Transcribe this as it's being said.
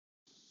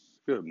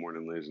Good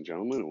morning, ladies and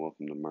gentlemen, and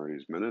welcome to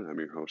Marty's Minute. I'm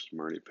your host,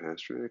 Marty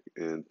Pasternak,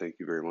 and thank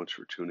you very much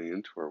for tuning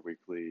in to our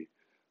weekly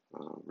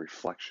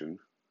reflection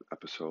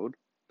episode.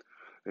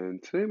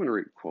 And today I'm going to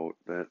read a quote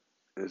that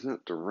is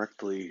not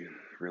directly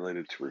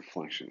related to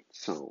reflection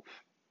itself,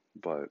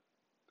 but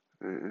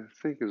I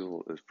think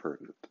is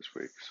pertinent this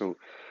week. So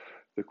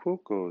the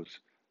quote goes,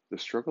 "The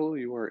struggle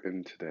you are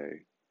in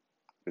today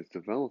is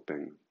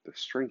developing the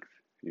strength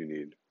you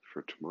need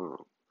for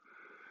tomorrow."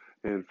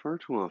 And far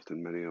too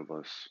often, many of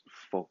us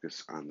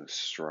focus on the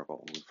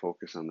struggle. We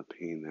focus on the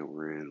pain that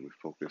we're in. We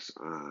focus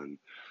on,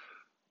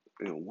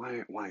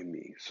 why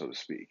me, so to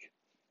speak.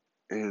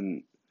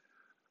 And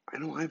I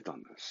know I've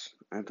done this.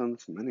 I've done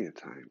this many a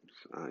times.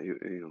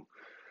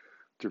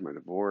 Through my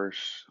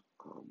divorce,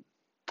 um,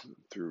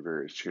 through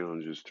various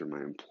challenges, through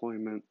my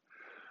employment,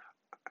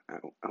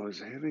 I was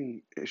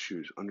having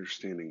issues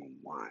understanding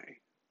why.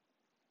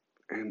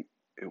 And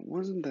it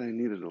wasn't that I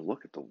needed to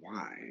look at the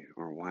why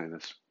or why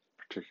this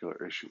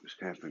particular issue was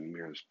happening to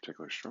me or this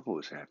particular struggle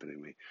was happening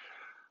to me.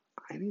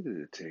 I needed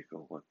to take a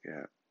look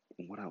at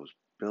what I was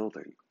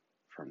building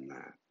from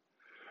that,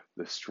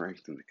 the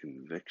strength and the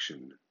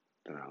conviction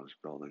that I was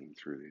building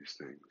through these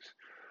things.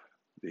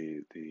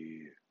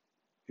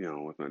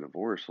 With my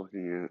divorce,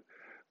 looking at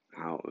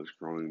how it was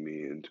growing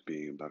me into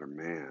being a better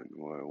man,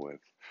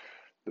 with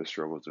the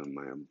struggles in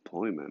my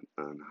employment,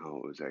 on how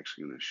it was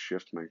actually going to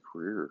shift my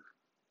career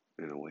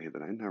in a way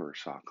that I never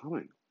saw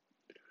coming.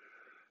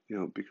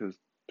 Because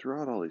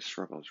throughout all these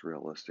struggles,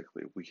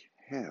 realistically, we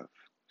have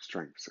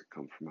strengths that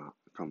come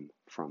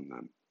from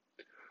them.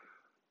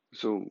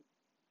 So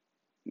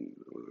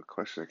the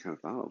question I kind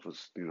of thought of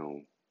was,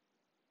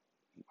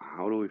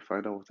 how do we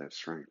find out what that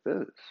strength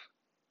is?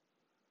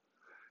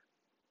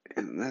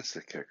 And that's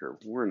the kicker.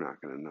 We're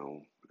not going to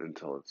know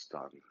until it's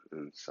done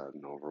and it's said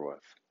and over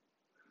with.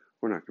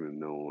 We're not going to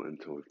know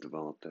until we've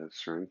developed that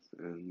strength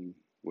and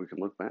we can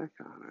look back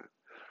on it.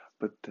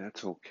 But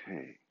that's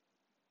okay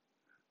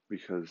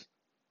because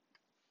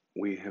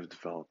we have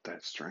developed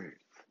that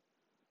strength.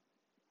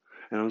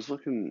 And I was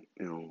looking,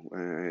 I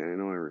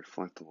know I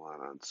reflect a lot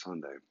on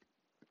Sunday.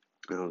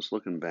 And I was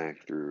looking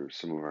back through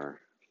some of our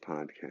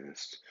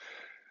podcasts.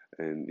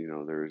 And,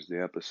 there's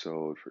the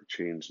episode for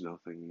Change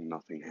Nothing,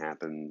 Nothing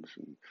Happens,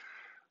 and,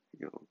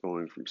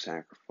 going from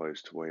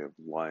sacrifice to way of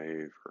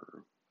life,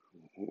 or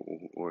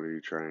what are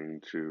you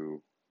trying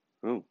to,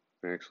 oh,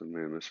 I actually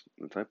made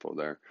a typo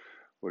there.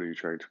 What are you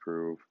trying to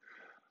prove?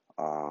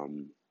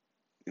 Um,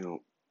 you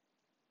know,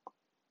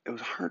 it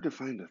was hard to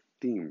find a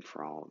theme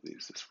for all of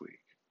these this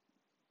week.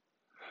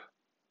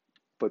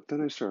 But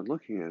then I started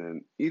looking at it,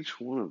 and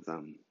each one of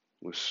them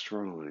was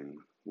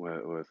struggling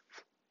with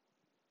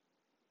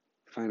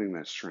finding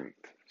that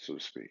strength, so to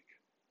speak.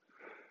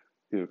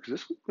 Because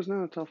this week was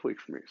not a tough week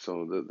for me.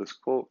 So this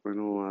quote, I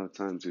know a lot of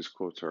times these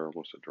quotes are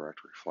almost a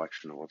direct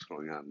reflection of what's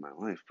going on in my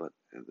life, but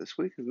this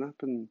week has not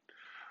been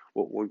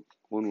what one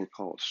would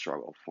call a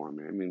struggle for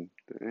me. I mean,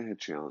 I had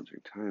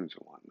challenging times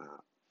and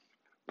whatnot,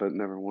 but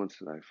never once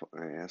did I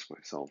ask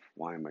myself,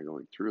 why am I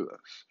going through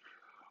this?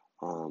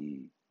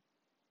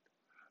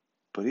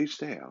 But each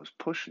day I was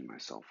pushing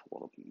myself a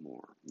little bit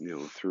more,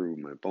 through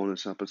my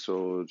bonus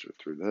episodes or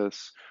through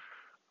this,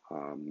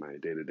 my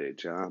day-to-day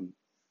job.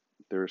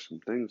 There are some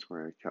things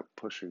where I kept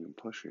pushing and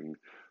pushing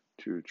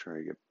to try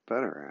to get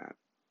better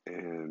at.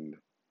 And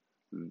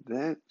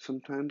that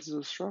sometimes is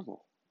a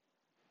struggle.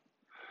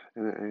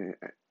 And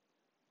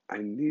I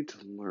need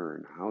to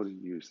learn how to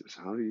use this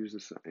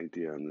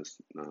idea and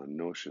this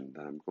notion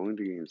that I'm going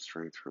to gain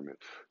strength from it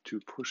to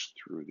push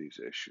through these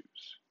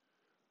issues.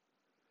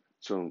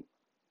 So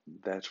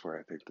that's where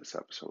I think this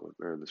episode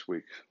or this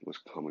week was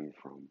coming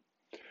from.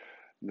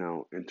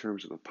 Now, in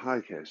terms of the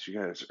podcast, you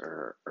guys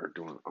are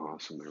doing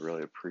awesome. I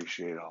really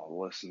appreciate all the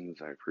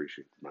listens. I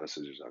appreciate the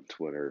messages on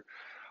Twitter.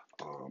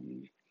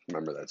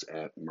 Remember, that's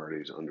at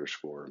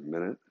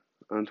Marty's_minute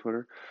on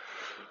Twitter.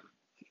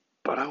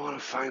 But I want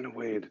to find a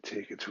way to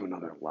take it to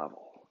another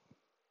level.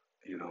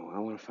 I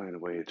want to find a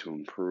way to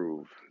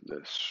improve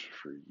this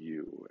for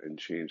you and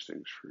change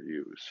things for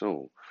you.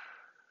 So,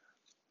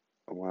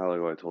 a while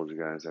ago, I told you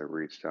guys I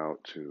reached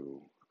out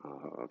to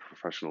a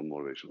professional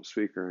motivational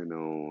speaker I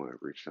know. I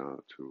reached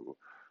out to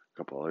a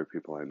couple other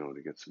people I know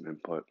to get some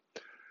input.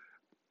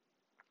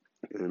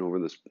 And over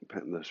this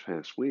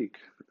past week,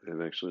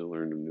 I've actually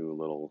learned a new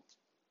little,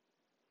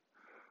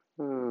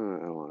 I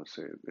don't want to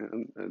say it,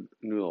 a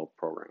new little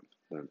program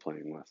that I'm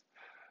playing with.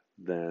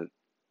 That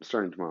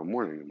starting tomorrow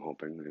morning, I'm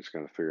hoping. I just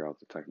got to figure out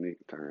the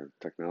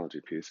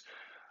technology piece.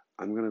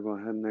 I'm going to go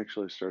ahead and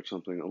actually start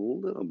something a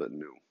little bit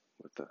new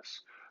with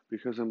this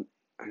because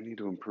I need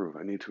to improve.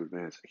 I need to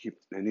advance.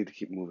 I need to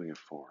keep moving it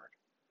forward.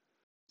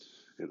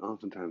 And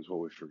oftentimes, what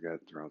we forget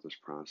throughout this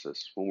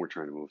process, when we're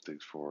trying to move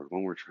things forward,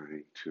 when we're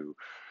trying to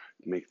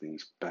make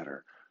things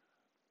better,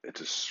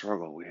 it's a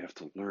struggle. We have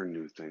to learn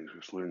new things. We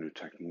have to learn new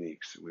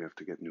techniques. We have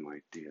to get new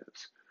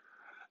ideas.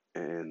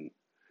 And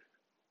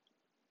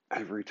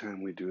every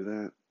time we do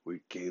that,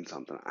 we gain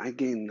something. I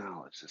gained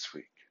knowledge this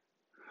week.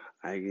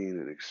 I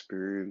gained an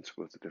experience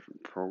with a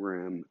different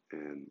program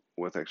and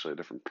with actually a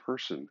different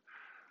person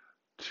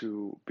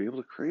to be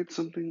able to create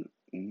something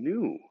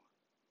new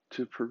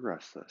to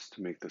progress this,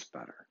 to make this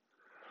better.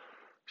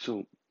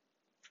 So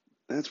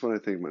that's what I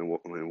think my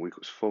week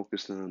was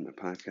focused on, my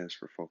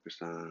podcasts were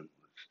focused on,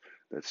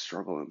 that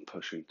struggle and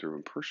pushing through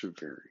and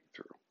persevering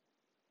through.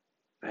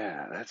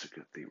 Yeah, that's a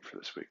good theme for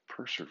this week,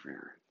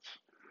 perseverance.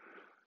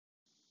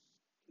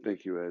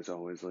 Thank you, as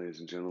always, ladies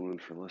and gentlemen,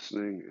 for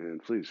listening.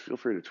 And please feel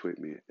free to tweet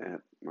me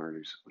at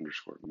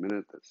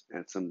Marty's_minute. That's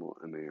at symbol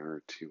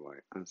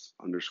MARTYS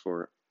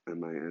underscore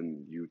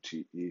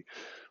MINUTE.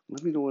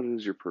 Let me know what it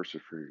is you're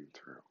persevering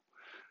through.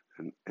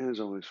 And as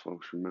always,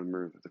 folks,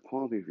 remember that the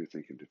quality of your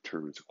thinking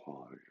determines the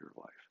quality of your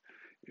life.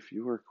 If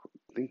you are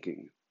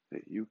thinking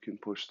that you can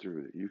push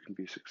through, that you can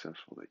be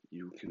successful, that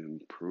you can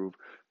improve,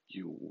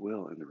 you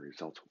will, and the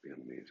results will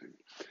be amazing.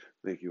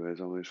 Thank you,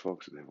 as always,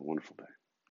 folks, and have a wonderful day.